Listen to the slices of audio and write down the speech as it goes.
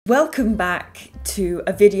Welcome back to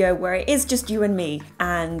a video where it is just you and me,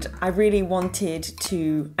 and I really wanted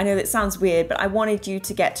to, I know that sounds weird, but I wanted you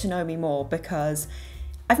to get to know me more because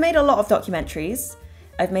I've made a lot of documentaries,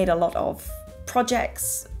 I've made a lot of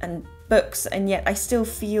projects and books, and yet I still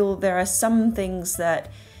feel there are some things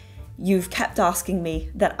that you've kept asking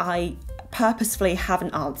me that I purposefully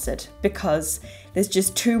haven't answered because there's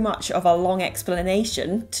just too much of a long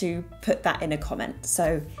explanation to put that in a comment.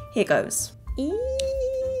 So here goes.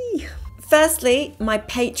 Firstly, my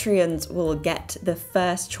Patreons will get the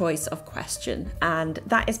first choice of question, and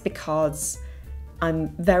that is because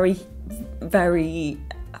I'm very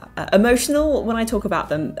emotional when I talk about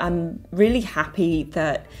them. I'm really happy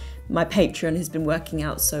that my Patreon has been working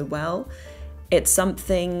out so well. It's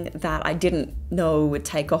something that I didn't know would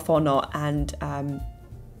take off or not, and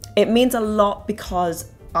it means a lot because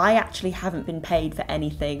I actually haven't been paid for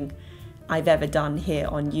anything I've ever done here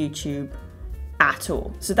on YouTube at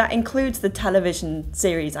all. So that includes the television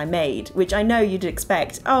series I made, which I know you'd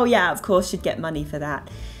expect, oh yeah, of course you'd get money for that.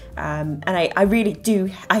 And I really do,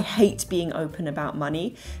 I hate being open about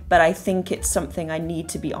money, but I think it's something I need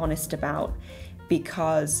to be honest about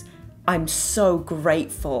because I'm so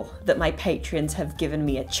grateful that my Patreons have given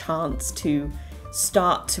me a chance to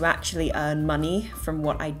start to actually earn money from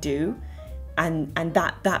what I do, and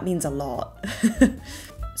that means a lot.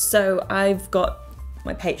 So I've got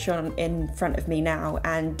my Patreon in front of me now,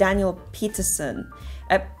 and Daniel Peterson.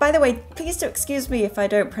 By the way, please do excuse me if I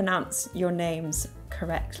don't pronounce your names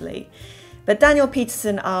correctly. But Daniel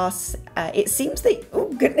Peterson asks, it seems that,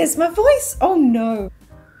 oh goodness, my voice, oh no.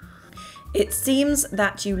 It seems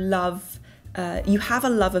that you have a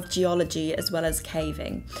love of geology as well as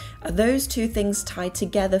caving. Are those two things tied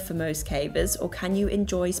together for most cavers, or can you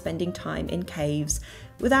enjoy spending time in caves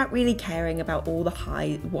without really caring about all the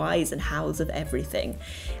whys and hows of everything?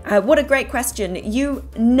 What a great question. You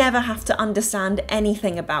never have to understand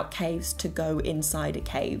anything about caves to go inside a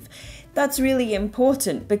cave. That's really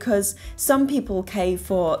important because some people cave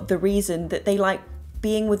for the reason that they like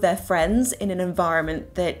being with their friends in an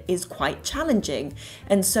environment that is quite challenging.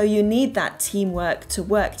 And so you need that teamwork to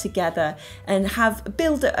work together and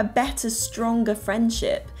build a better, stronger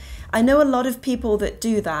friendship. I know a lot of people that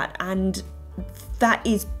do that, and that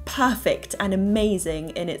is perfect and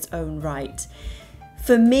amazing in its own right.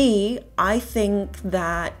 For me, I think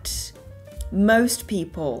that most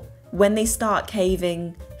people, when they start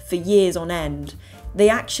caving for years on end,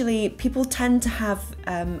 people tend to have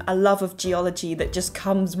a love of geology that just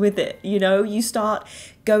comes with it. You know, you start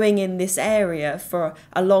going in this area for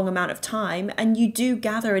a long amount of time and you do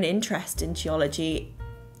gather an interest in geology.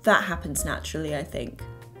 That happens naturally, I think.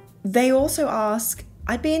 They also ask,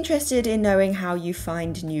 I'd be interested in knowing how you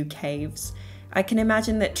find new caves. I can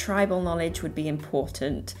imagine that tribal knowledge would be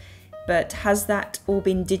important, but has that all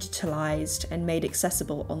been digitalized and made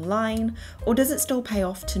accessible online, or does it still pay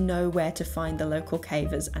off to know where to find the local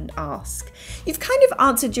cavers and ask? You've kind of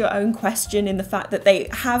answered your own question in the fact that they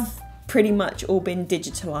have pretty much all been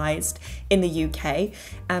digitalized in the UK,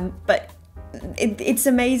 but it's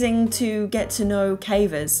amazing to get to know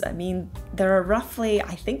cavers. I mean, there are roughly,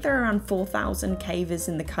 I think there are around 4,000 cavers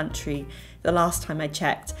in the country the last time I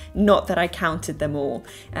checked. Not that I counted them all,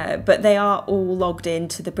 but they are all logged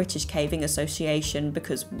into the British Caving Association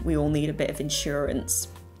because we all need a bit of insurance.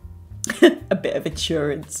 A bit of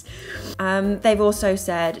insurance. They've also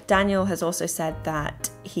said, Daniel has also said that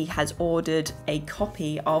he has ordered a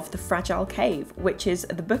copy of The Fragile Cave, which is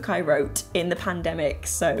the book I wrote in the pandemic.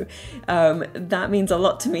 So that means a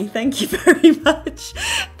lot to me. Thank you very much.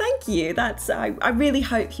 Thank you. I really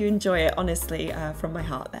hope you enjoy it, honestly, from my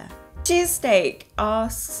heart there. Cheesesteak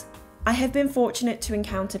asks, I have been fortunate to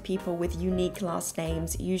encounter people with unique last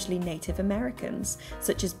names, usually Native Americans,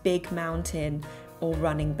 such as Big Mountain or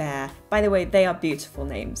Running Bear. By the way, they are beautiful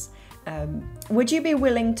names. Would you be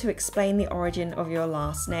willing to explain the origin of your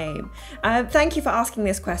last name? Thank you for asking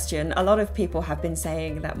this question. A lot of people have been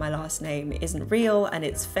saying that my last name isn't real and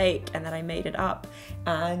it's fake and that I made it up,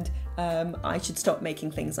 and I should stop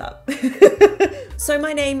making things up. So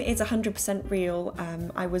my name is 100% real.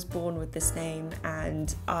 I was born with this name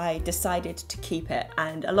and I decided to keep it,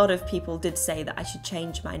 and a lot of people did say that I should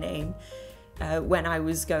change my name when I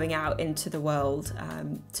was going out into the world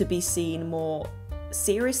to be seen more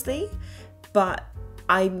seriously, but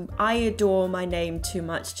I adore my name too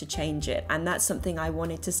much to change it, and that's something I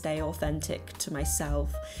wanted to stay authentic to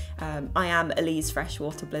myself. I am Elise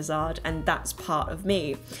Freshwater-Blizzard, and that's part of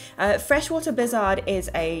me. Freshwater-Blizzard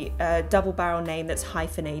is a double barrel name that's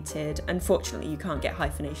hyphenated. Unfortunately, you can't get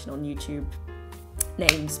hyphenation on YouTube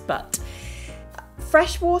names, but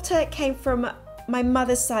Freshwater came from my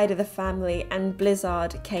mother's side of the family, and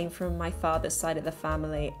Blizzard came from my father's side of the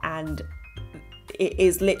family, and it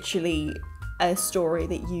is literally a story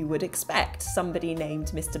that you would expect. Somebody named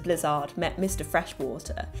Mr. Blizzard met Mr.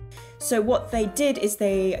 Freshwater. So what they did is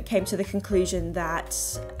they came to the conclusion that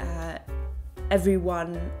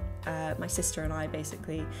everyone, my sister and I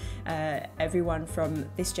basically, everyone from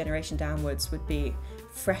this generation downwards would be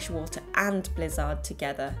Freshwater and Blizzard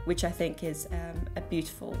together, which I think is a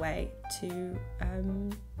beautiful way to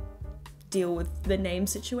deal with the name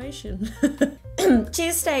situation.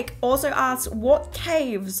 Cheesesteak also asks, what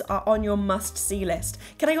caves are on your must-see list?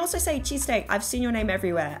 Can I also say, Cheesesteak, I've seen your name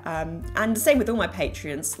everywhere, and the same with all my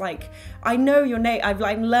Patreons. Like, I know your name,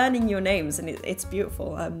 I'm learning your names, and it's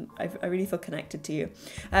beautiful. I really feel connected to you.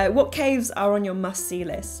 What caves are on your must-see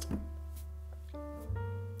list?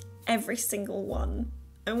 Every single one.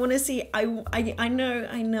 I want to see, I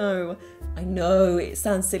know, it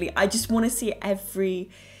sounds silly. I just want to see every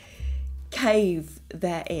cave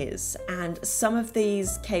there is, and some of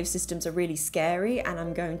these cave systems are really scary, and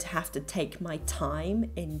I'm going to have to take my time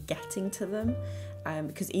in getting to them,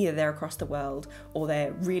 because either they're across the world or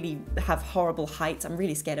they really have horrible heights. I'm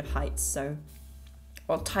really scared of heights, so,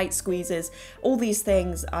 or tight squeezes, all these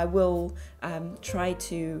things I will try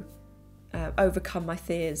to overcome my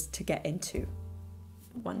fears to get into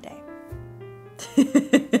one day.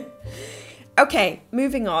 Okay,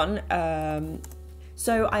 moving on.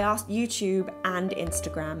 So I asked YouTube and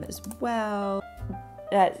Instagram as well.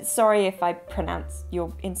 Sorry if I pronounce your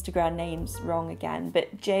Instagram names wrong again,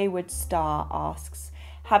 but Jaywood Star asks,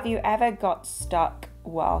 have you ever got stuck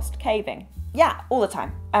whilst caving? Yeah, all the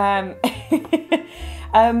time. A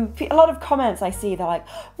lot of comments I see, they're like,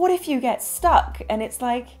 what if you get stuck? And it's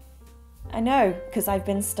like, I know, because I've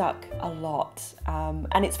been stuck a lot.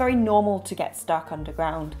 And it's very normal to get stuck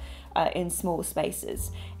underground. In small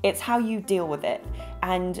spaces. It's how you deal with it,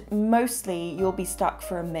 and mostly you'll be stuck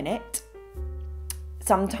for a minute.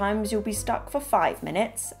 Sometimes you'll be stuck for 5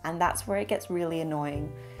 minutes, and that's where it gets really annoying.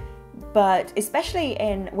 But especially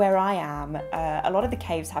in where I am, a lot of the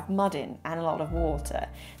caves have mud in and a lot of water,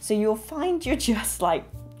 so you'll find you're just like,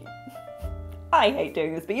 I hate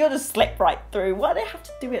doing this, but you'll just slip right through. Why do I have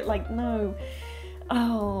to do it? Like, no.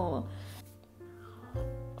 Oh,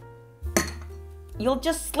 you'll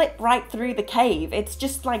just slip right through the cave. It's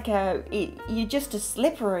just like you're just a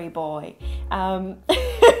slippery boy. To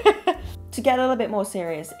get a little bit more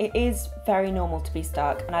serious, it is very normal to be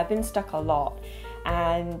stuck, and I've been stuck a lot.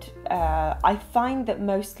 And I find that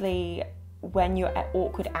mostly when you're at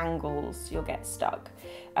awkward angles, you'll get stuck.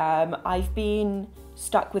 I've been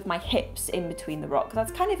stuck with my hips in between the rocks.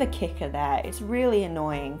 That's kind of a kicker there. It's really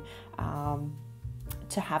annoying.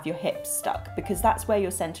 To have your hips stuck, because that's where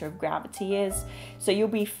your center of gravity is. So you'll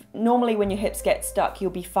be, normally when your hips get stuck,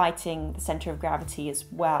 you'll be fighting the center of gravity as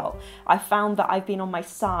well. I found that I've been on my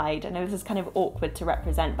side. I know this is kind of awkward to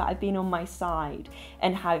represent, but I've been on my side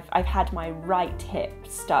and I've had my right hip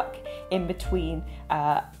stuck in between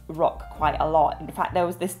rock quite a lot. In fact,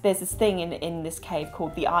 there's this thing in this cave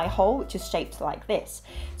called the eye hole, which is shaped like this.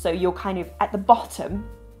 So you're kind of at the bottom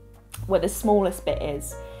where the smallest bit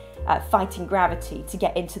is, fighting gravity to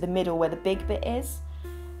get into the middle where the big bit is.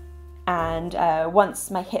 And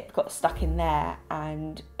once my hip got stuck in there,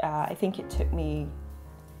 and I think it took me,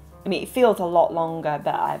 I mean, it feels a lot longer,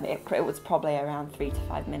 but it was probably around 3 to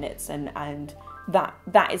 5 minutes, and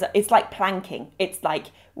that is, it's like planking. It's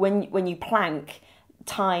like when you plank,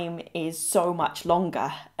 time is so much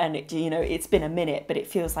longer, and it's been a minute, but it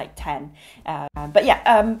feels like 10. But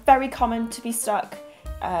yeah, very common to be stuck.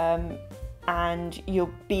 And you'll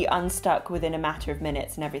be unstuck within a matter of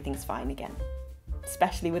minutes and everything's fine again,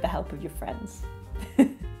 especially with the help of your friends.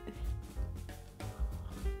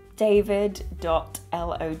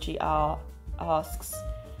 David.logr asks,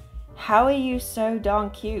 how are you so darn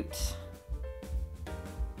cute?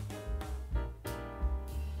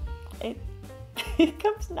 It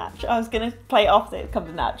comes natural. I was going to play it off that it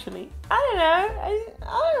comes naturally. I don't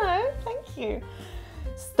know. Thank you.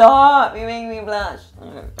 Stop, you're making me blush.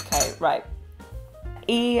 Okay, right.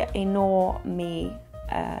 Enormi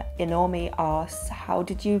asks, how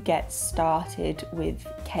did you get started with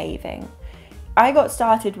caving? I got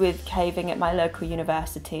started with caving at my local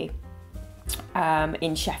university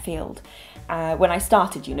in Sheffield when I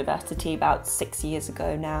started university about 6 years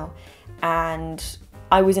ago now, and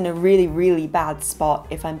I was in a really, really bad spot,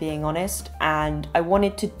 if I'm being honest, and I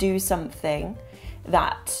wanted to do something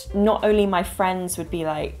that not only my friends would be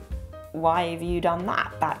like, why have you done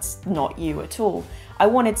that? That's not you at all. I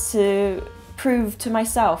wanted to prove to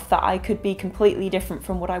myself that I could be completely different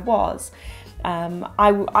from what I was.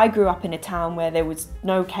 I grew up in a town where there was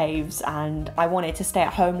no caves, and I wanted to stay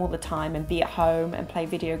at home all the time and be at home and play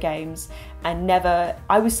video games, and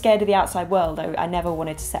I was scared of the outside world. I never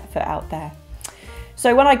wanted to set foot out there.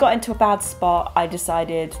 So when I got into a bad spot, I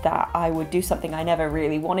decided that I would do something I never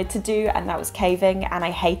really wanted to do, and that was caving, and I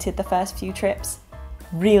hated the first few trips,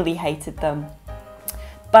 really hated them.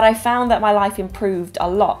 But I found that my life improved a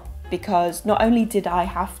lot, because not only did I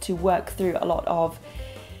have to work through a lot of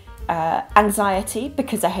anxiety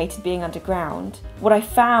because I hated being underground, what I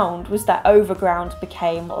found was that overground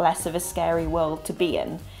became less of a scary world to be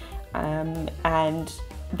in. And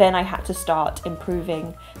then I had to start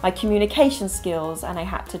improving my communication skills, and I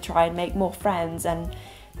had to try and make more friends, and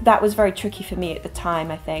that was very tricky for me at the time,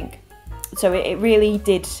 I think. So it really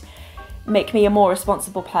did make me a more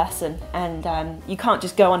responsible person, and you can't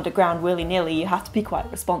just go underground willy-nilly. You have to be quite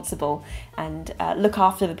responsible and look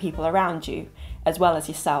after the people around you as well as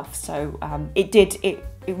yourself. So it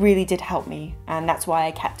really did help me, and that's why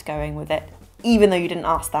I kept going with it. Even though you didn't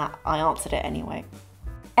ask that, I answered it anyway.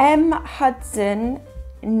 M Hudson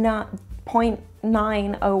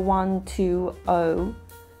 0.90120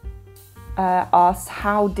 asks,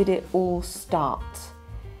 how did it all start?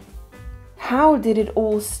 How did it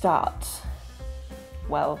all start?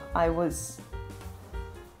 Well, it was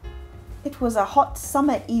a hot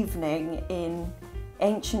summer evening in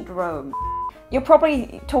ancient Rome. You're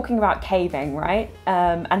probably talking about caving, right?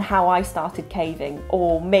 And how I started caving,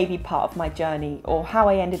 or maybe part of my journey, or how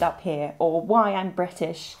I ended up here, or why I'm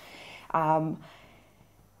British.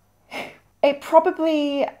 It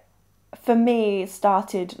probably, for me,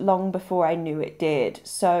 started long before I knew it did.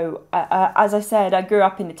 So, as I said, I grew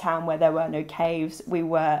up in a town where there were no caves. We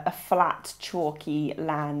were a flat, chalky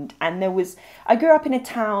land, and I grew up in a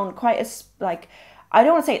town quite I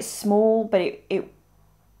don't want to say it's small, but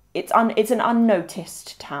it's an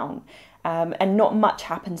unnoticed town, and not much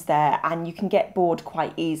happens there, and you can get bored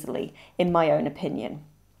quite easily, in my own opinion.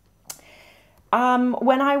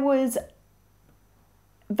 When I was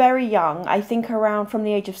very young, I think around from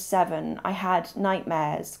the age of 7, I had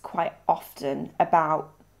nightmares quite often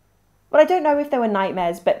about, well, I don't know if they were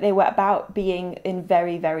nightmares, but they were about being in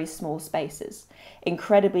very, very small spaces,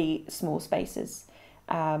 incredibly small spaces.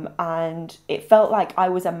 And it felt like I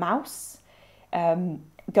was a mouse,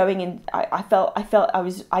 going in.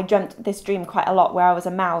 I dreamt this dream quite a lot, where I was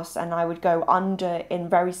a mouse and I would go under in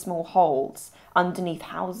very small holes underneath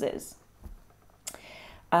houses.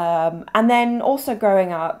 And then also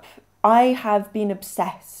growing up, I have been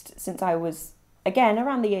obsessed since I was, again,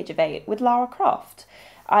 around the age of 8, with Lara Croft.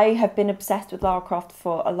 I have been obsessed with Lara Croft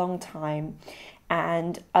for a long time,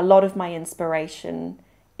 and a lot of my inspiration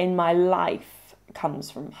in my life comes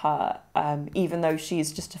from her. Even though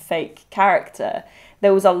she's just a fake character,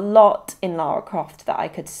 there was a lot in Lara Croft that I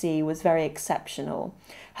could see was very exceptional.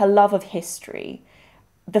 Her love of history,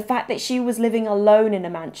 the fact that she was living alone in a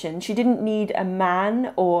mansion. She didn't need a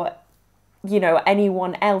man or,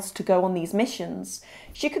 anyone else to go on these missions.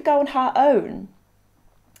 She could go on her own.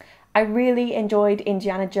 I really enjoyed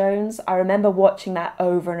Indiana Jones. I remember watching that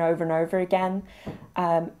over and over and over again.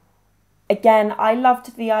 Again, I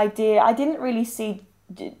loved the idea. I didn't really see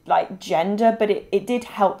gender, but it did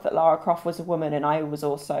help that Lara Croft was a woman, and I was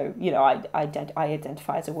also, I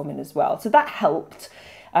identify as a woman as well. So that helped.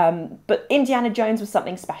 But Indiana Jones was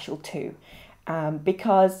something special too,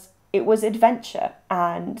 because it was adventure,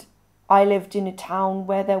 and I lived in a town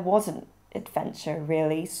where there wasn't adventure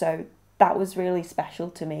really, so that was really special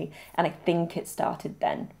to me, and I think it started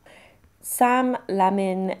then. Sam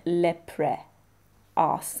Lamin Lepre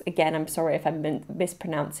asks, again, I'm sorry if I'm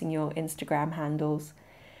mispronouncing your Instagram handles,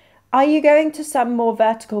 are you going to some more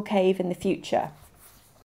vertical cave in the future?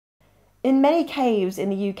 In many caves in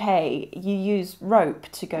the UK, you use rope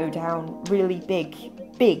to go down really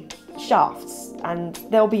big shafts, and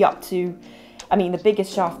they'll be up to, the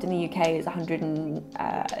biggest shaft in the UK is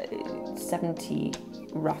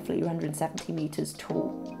 170 metres tall,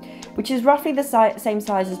 which is roughly the same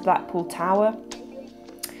size as Blackpool Tower.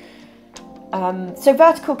 So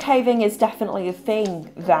vertical caving is definitely a thing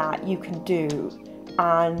that you can do.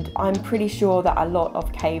 And I'm pretty sure that a lot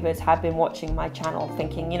of cavers have been watching my channel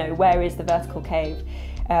thinking, where is the vertical cave?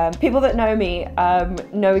 People that know me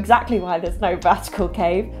know exactly why there's no vertical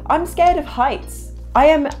cave. I'm scared of heights. I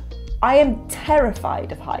am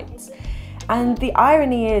terrified of heights. And the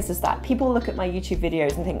irony is that people look at my YouTube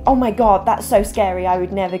videos and think, oh my God, that's so scary, I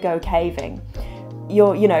would never go caving.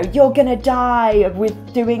 You're gonna die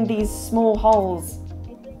with doing these small holes.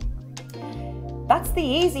 That's the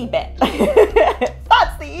easy bit.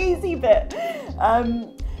 That's the easy bit.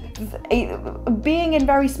 Being in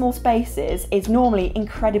very small spaces is normally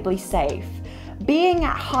incredibly safe. being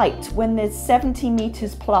at height when there's 70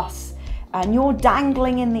 meters plus and you're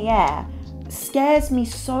dangling in the air scares me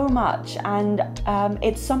so much, and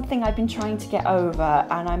it's something I've been trying to get over,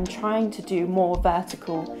 and I'm trying to do more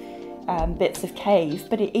vertical bits of cave,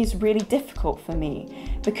 but it is really difficult for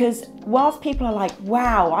me because whilst people are like,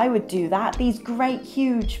 wow, I would do that, these great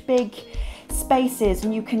huge big spaces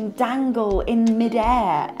and you can dangle in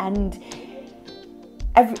midair, and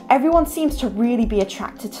everyone seems to really be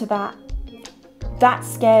attracted to that. That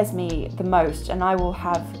scares me the most, and I will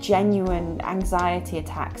have genuine anxiety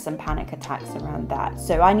attacks and panic attacks around that.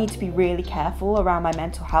 So I need to be really careful around my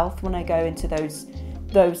mental health when I go into those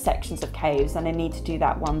sections of caves, and I need to do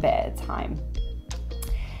that one bit at a time.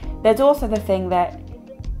 There's also the thing that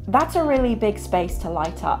that's a really big space to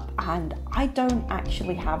light up, and I don't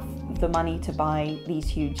actually have the money to buy these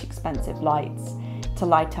huge expensive lights to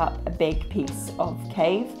light up a big piece of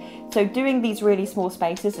cave. So doing these really small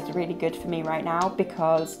spaces is really good for me right now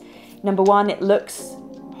because, number one, it looks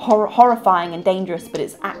horrifying and dangerous, but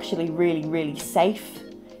it's actually really, really safe.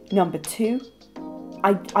 Number two,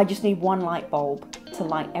 I just need one light bulb to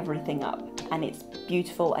light everything up, and it's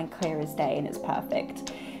beautiful and clear as day, and it's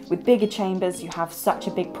perfect. With bigger chambers, you have such a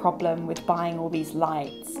big problem with buying all these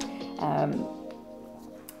lights,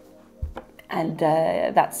 and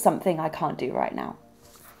that's something I can't do right now.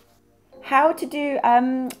 How to do,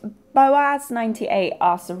 Boaz98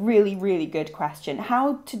 asks a really, really good question.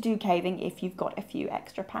 How to do caving if you've got a few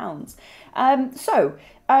extra pounds?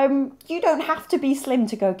 You don't have to be slim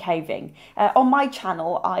to go caving. On my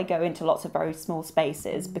channel, I go into lots of very small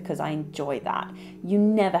spaces because I enjoy that. You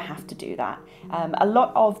never have to do that. A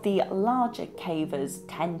lot of the larger cavers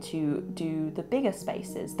tend to do the bigger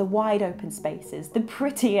spaces, the wide open spaces, the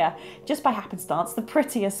prettier, just by happenstance, the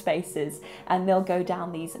prettier spaces, and they'll go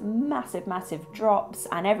down these massive, massive drops,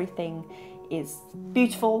 and everything is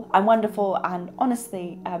beautiful and wonderful, and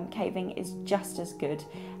honestly, caving is just as good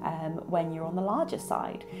when you're on the larger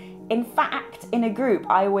side. In fact, in a group,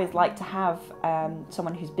 I always like to have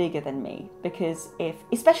someone who's bigger than me, because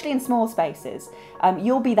especially in small spaces,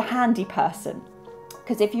 you'll be the handy person.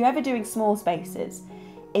 Because if you're ever doing small spaces,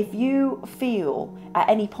 if you feel at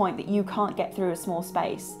any point that you can't get through a small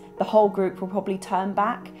space, the whole group will probably turn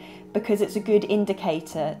back, because it's a good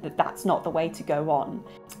indicator that that's not the way to go on.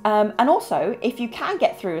 And also, if you can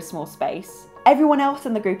get through a small space, everyone else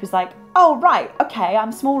in the group is like, oh, right, okay,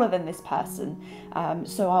 I'm smaller than this person,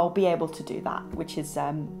 so I'll be able to do that, which is,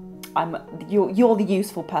 you're the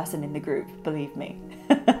useful person in the group, believe me.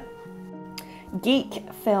 Geek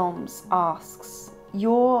Films asks,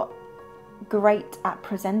 you're great at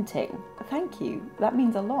presenting. Thank you, that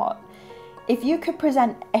means a lot. If you could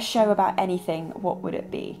present a show about anything, what would it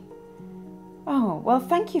be? Oh, well,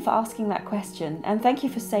 thank you for asking that question, and thank you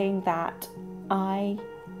for saying that I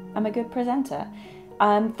am a good presenter.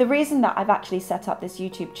 The reason that I've actually set up this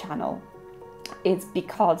YouTube channel is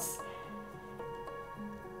because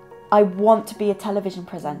I want to be a television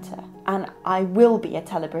presenter, and I will be a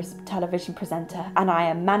television presenter, and I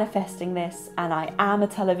am manifesting this, and I am a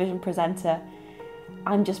television presenter.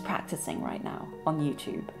 I'm just practicing right now on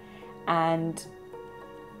YouTube, and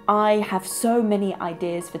I have so many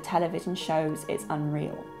ideas for television shows, it's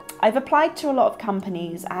unreal. I've applied to a lot of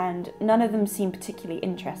companies and none of them seem particularly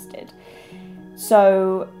interested.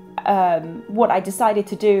 So what I decided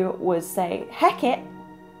to do was say, heck it,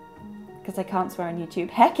 because I can't swear on YouTube,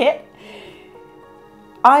 heck it.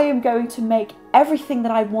 I am going to make everything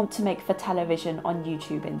that I want to make for television on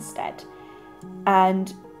YouTube instead.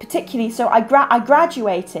 And particularly, so I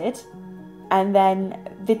graduated, and then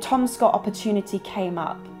the Tom Scott opportunity came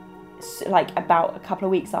up, like about a couple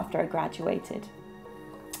of weeks after I graduated.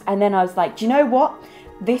 And then I was like, do you know what?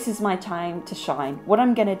 This is my time to shine. What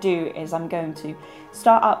I'm going to do is I'm going to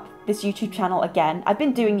start up this YouTube channel again. I've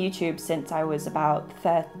been doing YouTube since I was about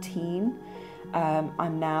 13.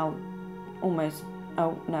 I'm now almost,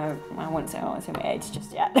 oh no, I won't say my age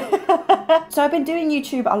just yet. So I've been doing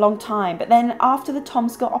YouTube a long time, but then after the Tom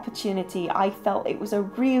Scott opportunity, I felt it was a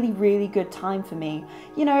really, really good time for me.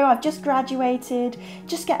 You know, I've just graduated,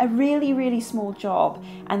 just get a really, really small job,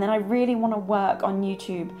 and then I really want to work on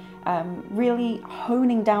YouTube, really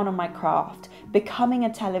honing down on my craft, becoming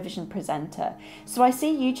a television presenter. So I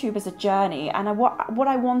see YouTube as a journey, and what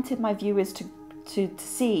I wanted my viewers to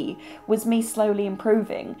see was me slowly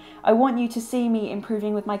improving. I want you to see me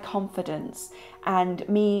improving with my confidence and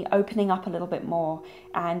me opening up a little bit more,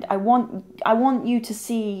 and I want you to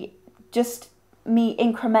see just me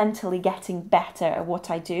incrementally getting better at what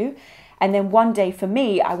I do. And then one day for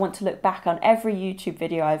me, I want to look back on every YouTube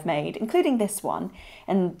video I've made, including this one,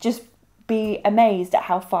 and just be amazed at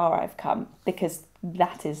how far I've come, because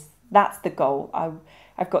that is That's the goal.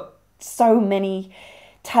 I've got so many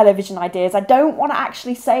television ideas. I don't want to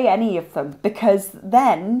actually say any of them, because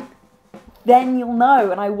then you'll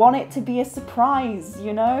know, and I want it to be a surprise,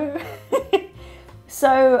 you know?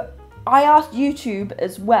 So I asked YouTube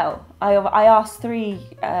as well. I asked 3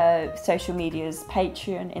 social medias: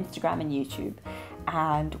 Patreon, Instagram and YouTube,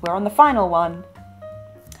 and we're on the final one.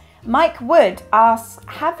 Mike Wood asks,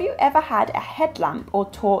 have you ever had a headlamp or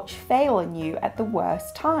torch fail on you at the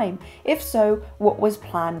worst time? If so, what was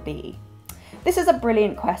plan B? This is a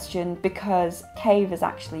brilliant question, because cavers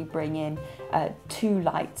actually bring in 2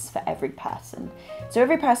 lights for every person. So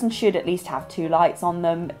every person should at least have 2 lights on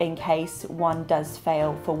them in case one does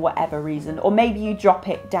fail for whatever reason. Or maybe you drop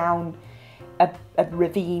it down a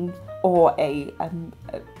ravine, or a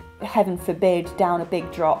heaven forbid, down a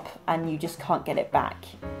big drop, and you just can't get it back.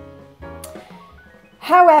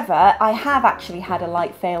 However, I have actually had a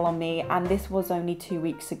light fail on me, and this was only 2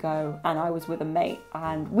 weeks ago, and I was with a mate,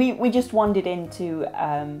 and we just wandered into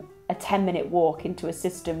a 10-minute walk into a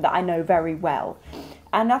system that I know very well.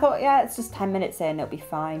 And I thought, yeah, it's just 10 minutes in, it'll be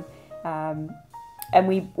fine. And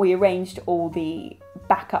we arranged all the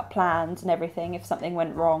backup plans and everything if something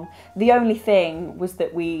went wrong. The only thing was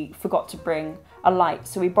that we forgot to bring a light,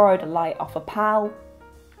 so we borrowed a light off a pal.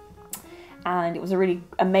 And it was a really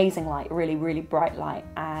amazing light, really, really bright light.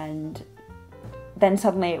 And then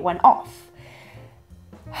suddenly it went off.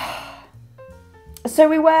 So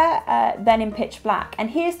we were then in pitch black. And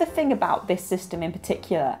here's the thing about this system in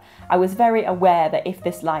particular. I was very aware that if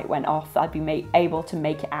this light went off, I'd be able to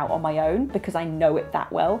make it out on my own, because I know it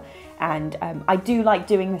that well. And I do like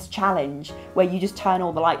doing this challenge where you just turn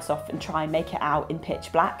all the lights off and try and make it out in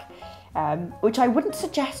pitch black. Which I wouldn't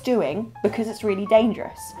suggest doing, because it's really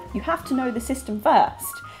dangerous. You have to know the system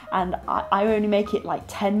first, and I only make it like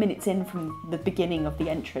 10 minutes in from the beginning of the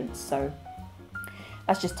entrance, so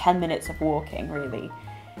that's just 10 minutes of walking, really.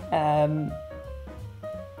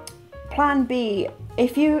 Plan B,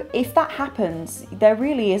 if that happens, there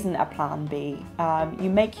really isn't a plan B. You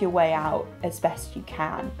make your way out as best you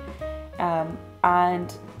can,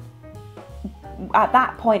 and at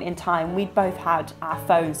that point in time, we'd both had our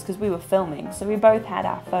phones, because we were filming, so we both had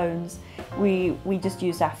our phones. We just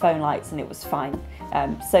used our phone lights and it was fine.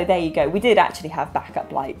 So there you go. We did actually have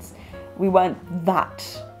backup lights. We weren't that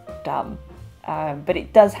dumb, but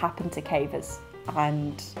it does happen to cavers,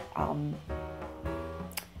 and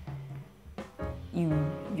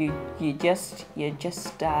you just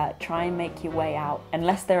try and make your way out.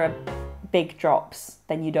 Unless there are big drops,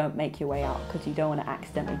 then you don't make your way out, because you don't want to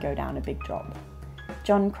accidentally go down a big drop.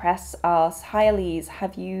 John Kress asks, hi Elise,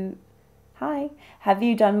 have you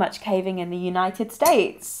done much caving in the United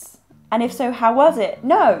States? And if so, how was it?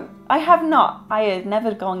 No, I have not. I have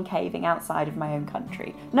never gone caving outside of my own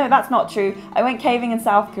country. No, that's not true. I went caving in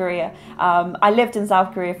South Korea. I lived in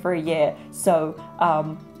South Korea for a year, so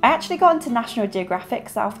I actually got into National Geographic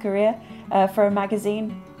South Korea for a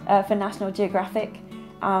magazine for National Geographic.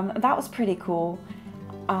 That was pretty cool.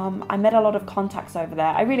 I met a lot of contacts over there.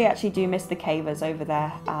 I really actually do miss the cavers over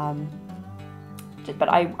there. But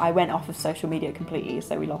I went off of social media completely,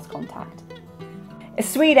 so we lost contact.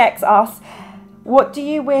 SweetX asks, what do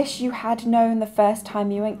you wish you had known the first time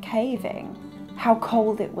you went caving? How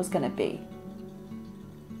cold it was going to be.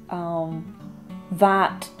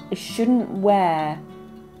 That I shouldn't wear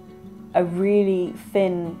a really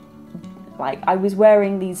thin, like I was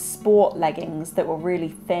wearing these sport leggings that were really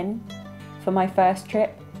thin for my first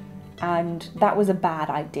trip, and that was a bad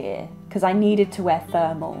idea, because I needed to wear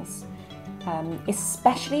thermals,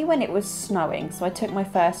 especially when it was snowing. So I took my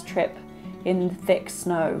first trip in the thick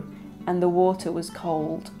snow, and the water was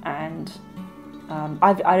cold, and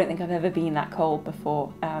I don't think I've ever been that cold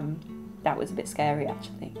before. That was a bit scary,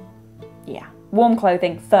 actually. Yeah, warm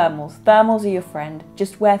clothing, thermals. Thermals are your friend.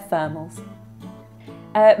 Just wear thermals.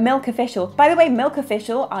 Milk Official. By the way, Milk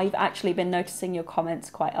Official, I've actually been noticing your comments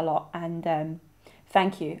quite a lot, and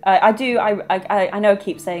thank you. I know I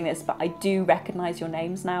keep saying this, but I do recognise your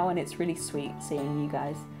names now, and it's really sweet seeing you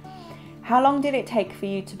guys. How long did it take for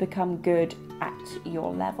you to become good at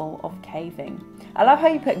your level of caving? I love how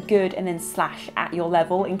you put good and then slash at your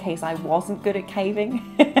level in case I wasn't good at caving.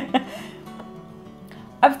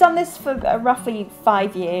 I've done this for roughly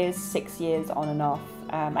 5 years, 6 years on and off.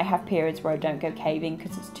 I have periods where I don't go caving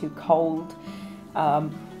because it's too cold.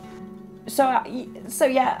 So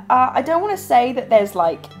yeah, I don't want to say that there's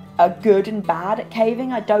like a good and bad at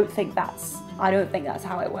caving. I don't think that's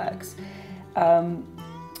how it works.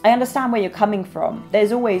 I understand where you're coming from.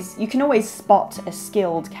 You can always spot a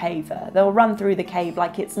skilled caver. They'll run through the cave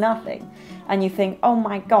like it's nothing. And you think, oh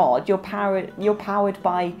my God, you're powered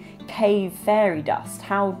by cave fairy dust.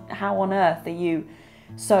 How on earth are you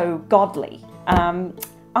so godly? I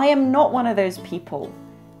am not one of those people,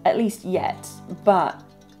 at least yet, but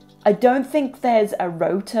I don't think there's a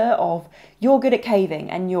rota of you're good at caving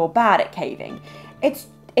and you're bad at caving. It's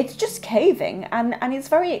just caving, and it's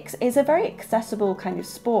a very accessible kind of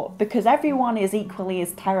sport because everyone is equally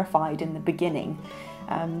as terrified in the beginning.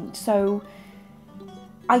 So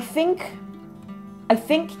I think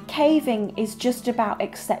caving is just about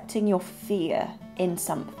accepting your fear in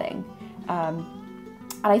something.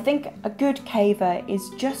 And I think a good caver is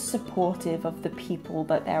just supportive of the people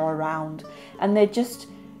that they're around, and they're just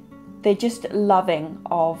loving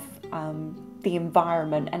of the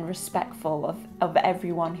environment and respectful of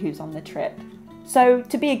everyone who's on the trip. So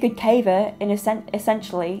to be a good caver,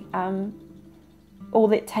 essentially,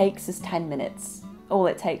 all it takes is 10 minutes. All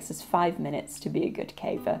it takes is 5 minutes to be a good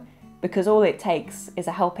caver, because all it takes is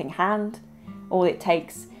a helping hand. All it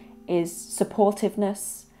takes is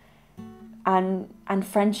supportiveness and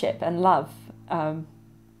friendship and love.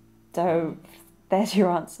 So there's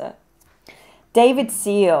your answer. David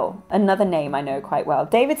Seal, another name I know quite well.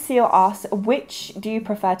 David Seal asks, which do you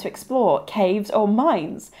prefer to explore, caves or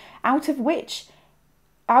mines? Out of the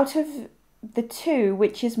two,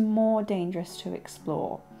 which is more dangerous to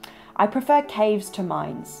explore? I prefer caves to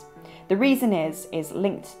mines. The reason is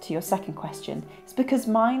linked to your second question. It's because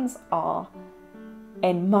mines are,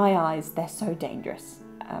 in my eyes, they're so dangerous.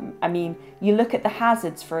 I mean, you look at the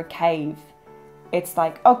hazards for a cave. It's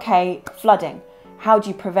like, okay, flooding. How do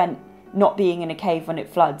you prevent not being in a cave when it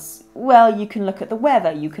floods? Well, you can look at the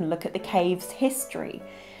weather, you can look at the cave's history.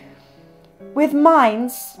 With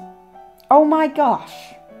mines, oh my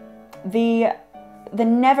gosh, the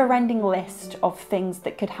never-ending list of things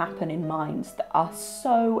that could happen in mines that are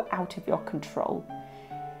so out of your control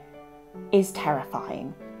is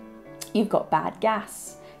terrifying. You've got bad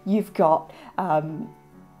gas, you've got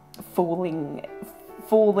falling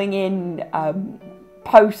in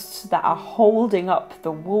posts that are holding up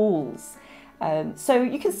the walls. So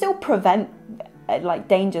you can still prevent like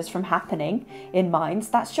dangers from happening in mines,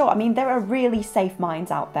 that's sure. I mean, there are really safe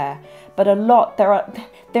mines out there, but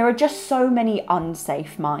there are just so many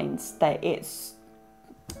unsafe mines that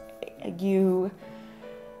you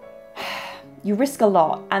risk a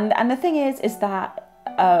lot. And the thing is that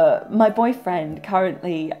my boyfriend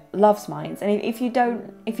currently loves mines, and if you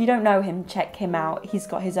don't know him, check him out. He's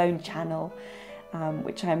got his own channel,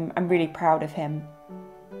 which I'm really proud of him.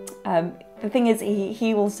 The thing is,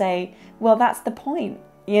 he will say, well, that's the point.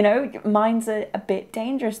 You know, mines are a bit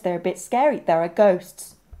dangerous. They're a bit scary. There are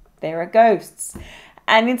ghosts.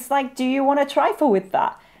 And it's like, do you want to trifle with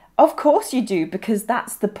that? Of course you do, because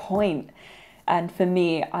that's the point. And for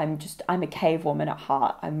me, I'm a cave woman at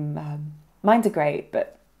heart. Mines are great,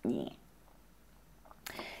 but yeah.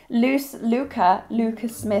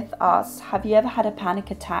 Lucas Smith asks, have you ever had a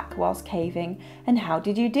panic attack whilst caving, and how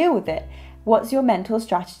did you deal with it? What's your mental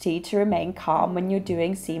strategy to remain calm when you're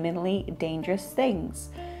doing seemingly dangerous things?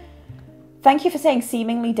 Thank you for saying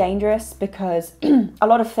seemingly dangerous, because a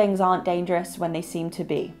lot of things aren't dangerous when they seem to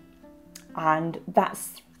be. And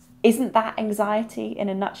isn't that anxiety in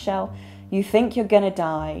a nutshell? You think you're gonna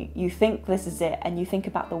die, you think this is it, and you think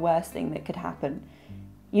about the worst thing that could happen.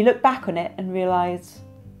 You look back on it and realise,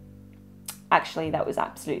 actually, that was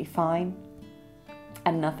absolutely fine,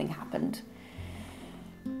 and nothing happened.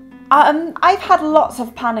 I've had lots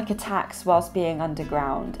of panic attacks whilst being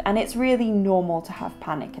underground, and it's really normal to have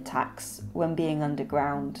panic attacks when being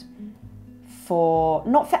underground.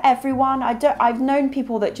 Not for everyone. I've known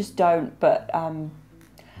people that just don't, but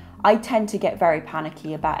I tend to get very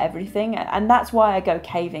panicky about everything, and that's why I go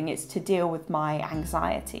caving. It's to deal with my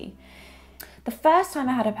anxiety. The first time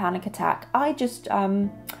I had a panic attack, I just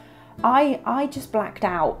blacked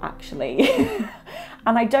out, actually.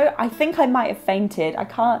 And I think I might have fainted.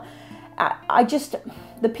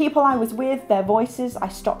 The people I was with, their voices, I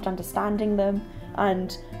stopped understanding them,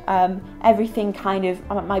 and everything kind of,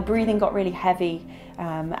 my breathing got really heavy,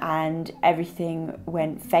 and everything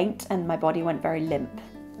went faint, and my body went very limp.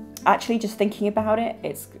 Actually, just thinking about it,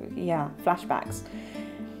 flashbacks.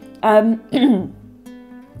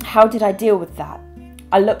 How did I deal with that?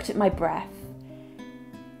 I looked at my breath.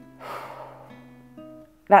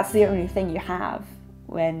 That's the only thing you have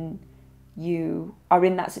when you are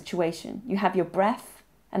in that situation. You have your breath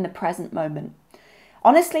and the present moment.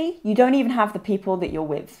 Honestly, you don't even have the people that you're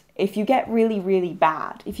with. If you get really, really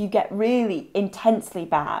bad, if you get really intensely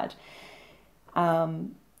bad,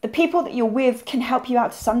 The people that you're with can help you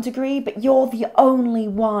out to some degree, but you're the only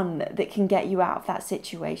one that can get you out of that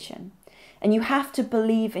situation. And you have to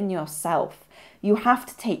believe in yourself. You have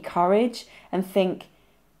to take courage and think,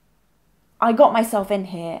 I got myself in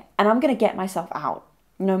here and I'm going to get myself out,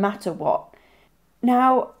 no matter what.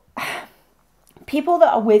 Now, people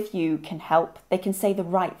that are with you can help. They can say the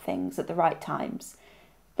right things at the right times.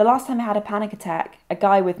 The last time I had a panic attack, a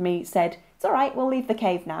guy with me said, it's all right, we'll leave the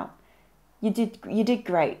cave now. You did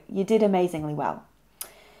great. You did amazingly well.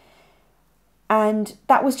 And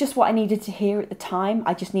that was just what I needed to hear at the time.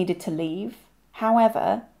 I just needed to leave.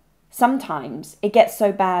 However, sometimes it gets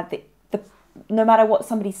so bad that no matter what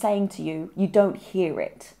somebody's saying to you, you don't hear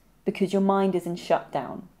it because your mind is in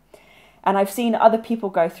shutdown. And I've seen other people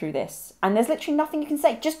go through this, and there's literally nothing you can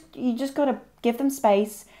say. You just got to give them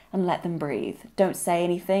space and let them breathe. Don't say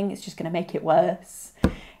anything. It's just going to make it worse,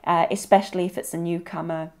 especially if it's a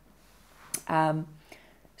newcomer.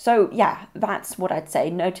 So yeah, that's what I'd say.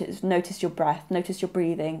 Notice your breath, notice your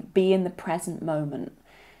breathing, be in the present moment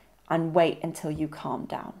and wait until you calm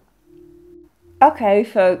down. Okay,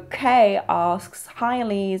 so Kay asks, hi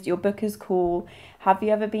Elise, your book is cool. Have you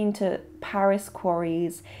ever been to Paris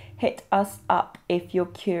Quarries? Hit us up if you're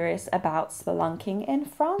curious about spelunking in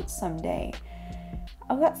France someday.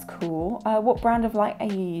 Oh, that's cool. What brand of light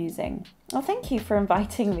are you using? Oh, thank you for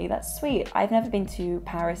inviting me. That's sweet. I've never been to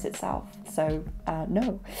Paris itself, so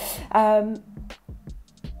no.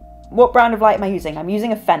 What brand of light am I using? I'm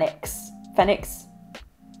using a Phoenix. Phoenix,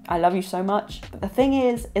 I love you so much. But the thing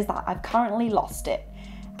is that I've currently lost it.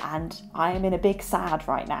 And I am in a big sad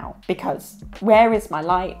right now because where is my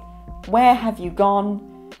light? Where have you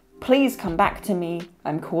gone? Please come back to me.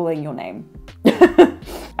 I'm calling your name.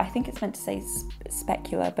 I think it's meant to say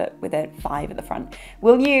specular, but with a 5 at the front.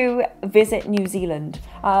 Will you visit New Zealand?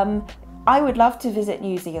 I would love to visit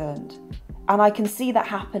New Zealand. And I can see that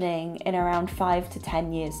happening in around 5 to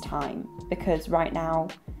 10 years' time. Because right now,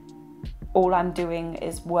 all I'm doing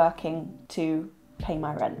is working to pay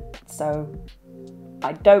my rent. So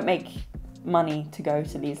I don't make money to go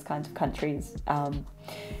to these kinds of countries.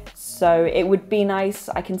 So it would be nice.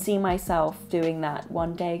 I can see myself doing that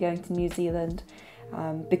one day, going to New Zealand.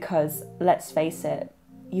 Because let's face it,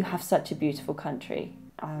 you have such a beautiful country,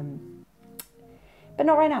 but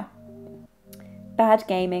not right now. Bad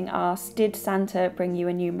Gaming asks, did Santa bring you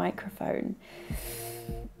a new microphone?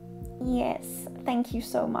 Yes, thank you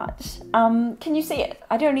so much. Can you see it?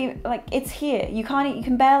 I don't even, like, it's here. You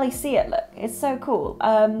can barely see it, look. It's so cool.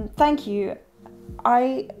 Thank you.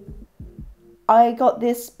 I got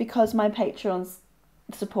this because my Patreons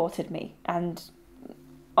supported me, and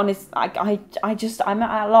honest, I'm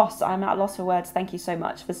at a loss. I'm at a loss for words. Thank you so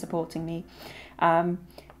much for supporting me.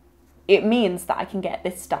 It means that I can get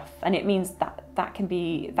this stuff, and it means that can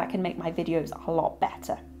make my videos a lot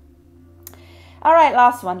better. All right,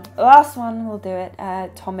 last one. We'll do it.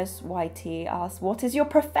 Thomas Whitey asks, "What is your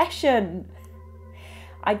profession?"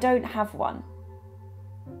 I don't have one.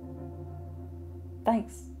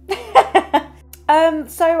 Thanks.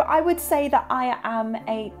 So I would say that I am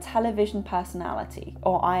a television personality,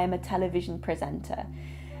 or I am a television presenter,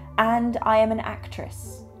 and I am an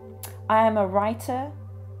actress. I am a writer,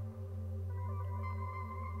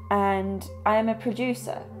 and I am a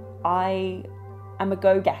producer. I am a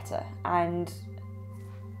go-getter, and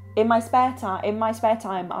in my spare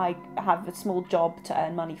time, I have a small job to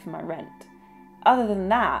earn money for my rent. Other than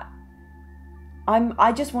that,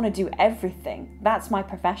 I just want to do everything. That's my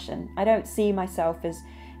profession. I don't see myself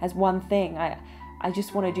as one thing. I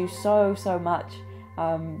just want to do so much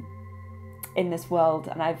in this world,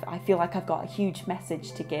 and I feel like I've got a huge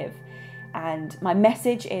message to give. And my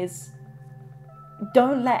message is,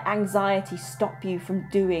 don't let anxiety stop you from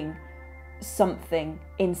doing something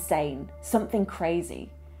insane, something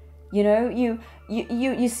crazy. You know,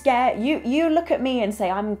 you scare, you look at me and say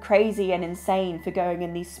I'm crazy and insane for going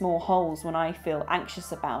in these small holes when I feel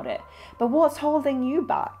anxious about it. But what's holding you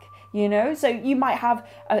back? You know, so you might have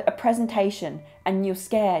a presentation and you're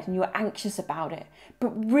scared and you're anxious about it.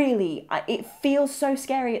 But really, it feels so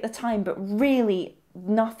scary at the time, but really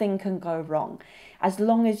nothing can go wrong. As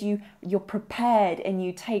long as you're prepared and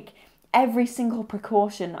you take every single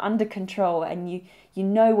precaution under control and you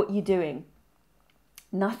know what you're doing,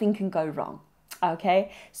 nothing can go wrong.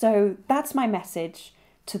 Okay, so that's my message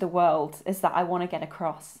to the world, is that I want to get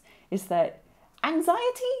across, is that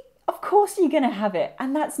anxiety, of course you're going to have it,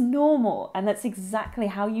 and that's normal, and that's exactly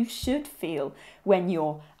how you should feel when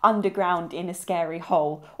you're underground in a scary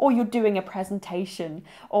hole, or you're doing a presentation,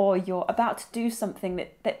 or you're about to do something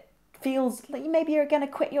that feels like maybe you're going to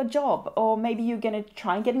quit your job, or maybe you're going to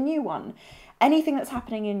try and get a new one. anything that's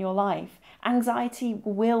happening in your life, anxiety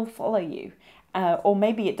will follow you. Or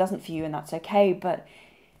maybe it doesn't for you, and that's okay, but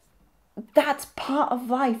that's part of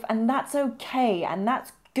life, and that's okay, and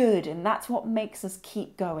that's good, and that's what makes us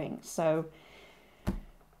keep going. So,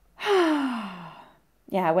 yeah,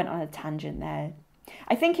 I went on a tangent there.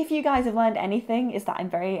 I think if you guys have learned anything, is that I'm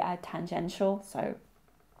very tangential. So,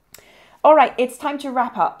 all right, it's time to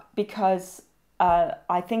wrap up because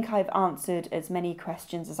I think I've answered as many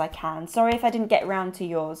questions as I can. Sorry if I didn't get around to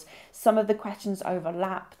yours. Some of the questions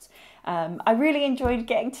overlapped. I really enjoyed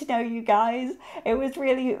getting to know you guys. It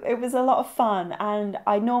was a lot of fun, and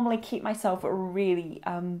I normally keep myself really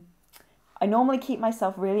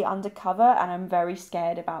undercover, and I'm very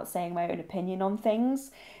scared about saying my own opinion on things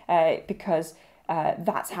because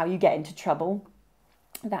that's how you get into trouble.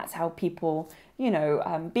 That's how people,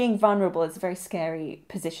 being vulnerable is a very scary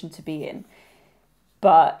position to be in.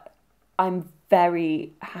 But I'm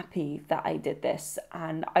very happy that I did this,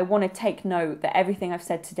 and I want to take note that everything I've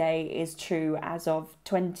said today is true as of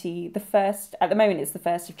at the moment it's the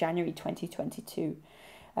 1st of January 2022.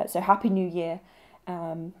 So Happy New Year.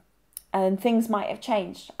 And things might have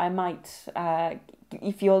changed. I might,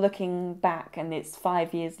 if you're looking back and it's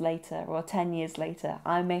 5 years later or 10 years later,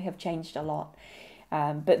 I may have changed a lot.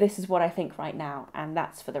 But this is what I think right now, and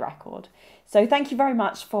that's for the record. So thank you very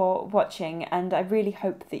much for watching, and I really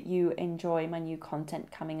hope that you enjoy my new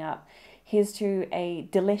content coming up. Here's to a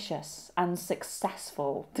delicious and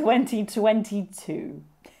successful 2022.